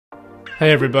Hey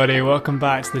everybody, welcome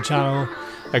back to the channel.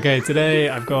 Okay, today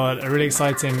I've got a really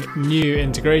exciting new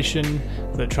integration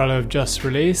that Trello have just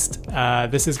released.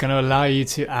 This is going to allow you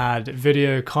to add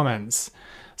video comments.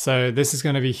 So this is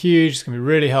going to be huge, it's going to be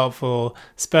really helpful,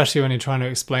 especially when you're trying to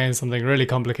explain something really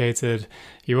complicated.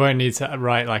 You won't need to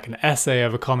write like an essay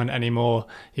of a comment anymore.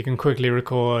 You can quickly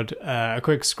record a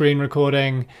quick screen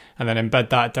recording and then embed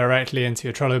that directly into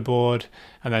your Trello board,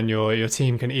 and then your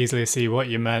team can easily see what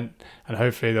you meant, and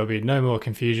hopefully there'll be no more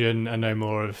confusion and no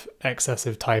more of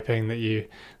excessive typing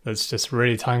that's just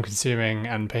really time consuming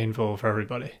and painful for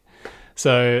everybody.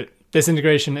 So this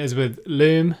integration is with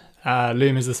Loom.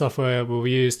 Loom is the software we'll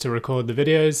use to record the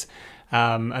videos,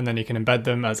 and then you can embed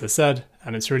them, as I said,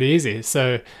 and it's really easy.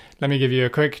 So let me give you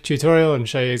a quick tutorial and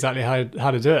show you exactly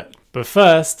how to do it. But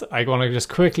first, I want to just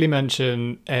quickly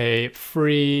mention a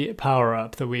free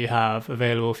power-up that we have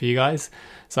available for you guys.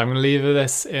 So I'm going to leave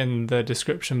this in the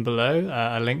description below,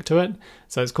 a link to it.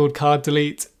 So it's called Card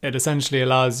Delete. It essentially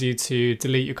allows you to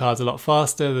delete your cards a lot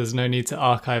faster. There's no need to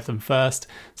archive them first.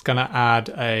 It's going to add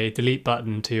a delete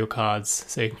button to your cards,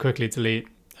 so you can quickly delete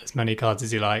as many cards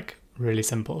as you like. Really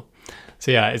simple.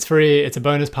 So yeah, it's free. It's a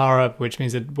bonus power-up, which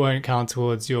means it won't count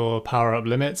towards your power-up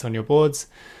limits on your boards.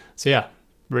 So yeah,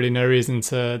 really no reason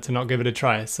to not give it a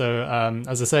try. So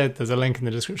as I said, there's a link in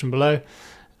the description below.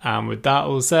 And with that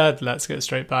all said, let's get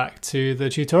straight back to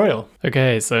the tutorial.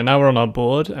 Okay, so now we're on our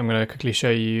board. I'm going to quickly show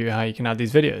you how you can add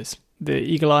these videos. The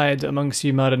eagle-eyed amongst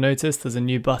you might have noticed there's a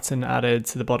new button added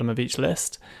to the bottom of each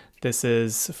list. This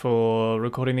is for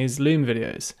recording these Loom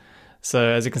videos. So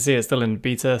as you can see, it's still in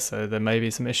beta, so there may be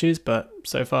some issues, but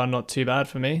so far not too bad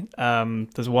for me.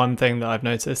 There's one thing that I've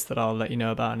noticed that I'll let you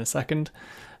know about in a second.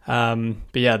 But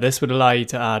yeah, this would allow you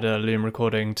to add a Loom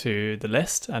recording to the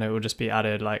list, and it will just be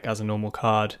added like as a normal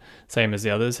card, same as the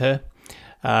others here.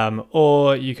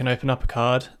 Or you can open up a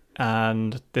card,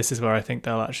 and this is where I think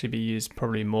they'll actually be used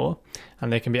probably more,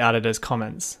 and they can be added as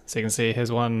comments. So you can see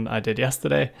here's one I did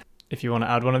yesterday. If you want to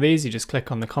add one of these, you just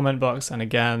click on the comment box, and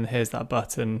again, here's that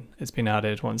button. It's been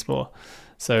added once more.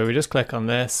 So we just click on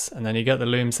this, and then you get the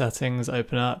Loom settings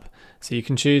open up. So you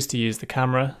can choose to use the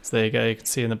camera. So there you go, you can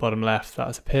see in the bottom left that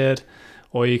has appeared,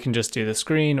 or you can just do the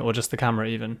screen or just the camera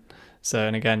even. So,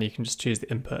 and again, you can just choose the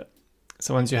input.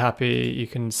 So once you're happy, you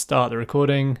can start the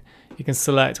recording. You can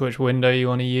select which window you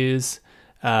want to use.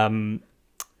 In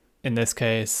this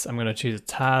case, I'm going to choose a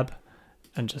tab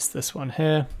and just this one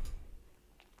here.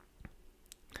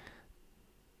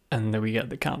 And then we get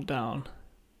the countdown.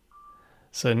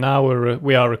 So now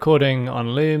we are recording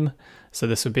on Loom. So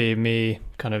this would be me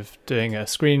kind of doing a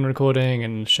screen recording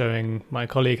and showing my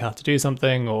colleague how to do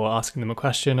something or asking them a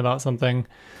question about something.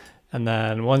 And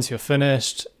then once you're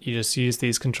finished, you just use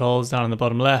these controls down in the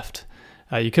bottom left.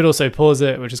 You could also pause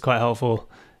it, which is quite helpful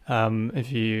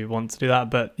if you want to do that.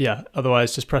 But yeah,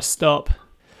 otherwise just press stop.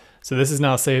 So this is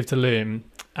now saved to Loom.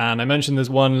 And I mentioned there's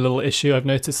one little issue I've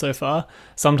noticed so far.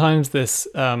 Sometimes this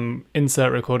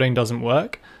insert recording doesn't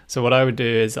work. So what I would do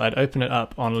is I'd open it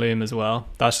up on Loom as well.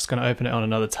 That's just going to open it on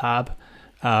another tab.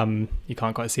 You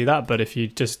can't quite see that, but if you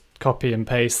just copy and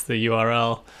paste the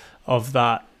URL of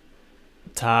that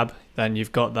tab, then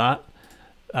you've got that,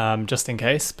 just in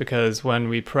case, because when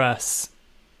we press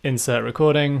insert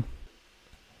recording,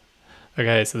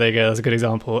 okay, so there you go, that's a good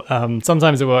example.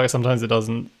 Sometimes it works, sometimes it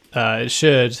doesn't. It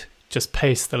should just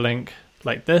paste the link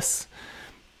like this,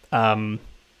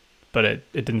 but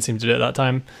it didn't seem to do it that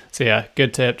time. So yeah,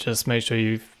 good tip, just make sure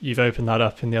you've opened that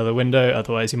up in the other window,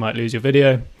 otherwise you might lose your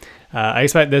video. I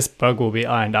expect this bug will be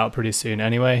ironed out pretty soon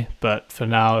anyway, but for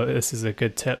now this is a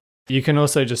good tip. You can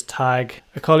also just tag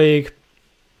a colleague,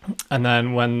 and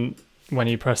then when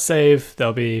you press save,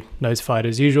 they'll be notified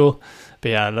as usual. But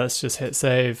yeah, let's just hit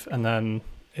save, and then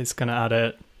it's gonna add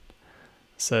it.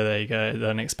 So there you go,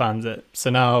 then expands it.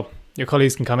 So now your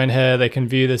colleagues can come in here, they can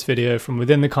view this video from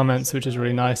within the comments, which is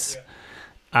really nice.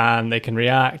 And they can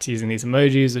react using these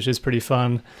emojis, which is pretty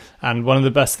fun. And one of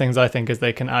the best things I think is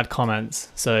they can add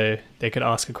comments. So they could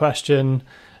ask a question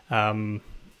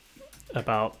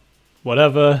about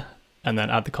whatever, and then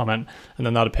add the comment, and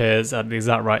then that appears at the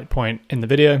exact right point in the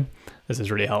video. This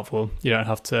is really helpful. You don't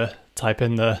have to type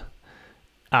in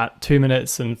at 2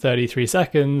 minutes and 33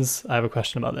 seconds, I have a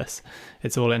question about this.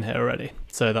 It's all in here already.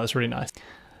 So that's really nice.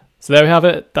 So there we have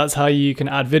it. That's how you can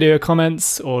add video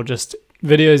comments or just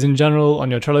videos in general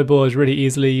on your Trello boards really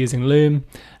easily using Loom.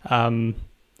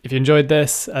 If you enjoyed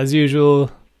this, as usual,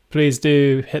 please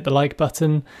do hit the like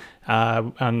button.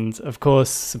 And of course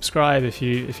subscribe if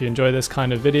you enjoy this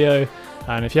kind of video,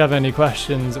 and if you have any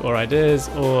questions or ideas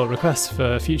or requests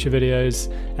for future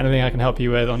videos, anything I can help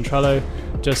you with on Trello,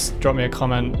 just drop me a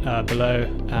comment below,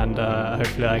 and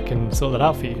hopefully I can sort that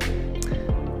out for you.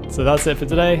 So that's it for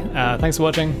today. Thanks for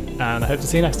watching, and I hope to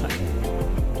see you next time.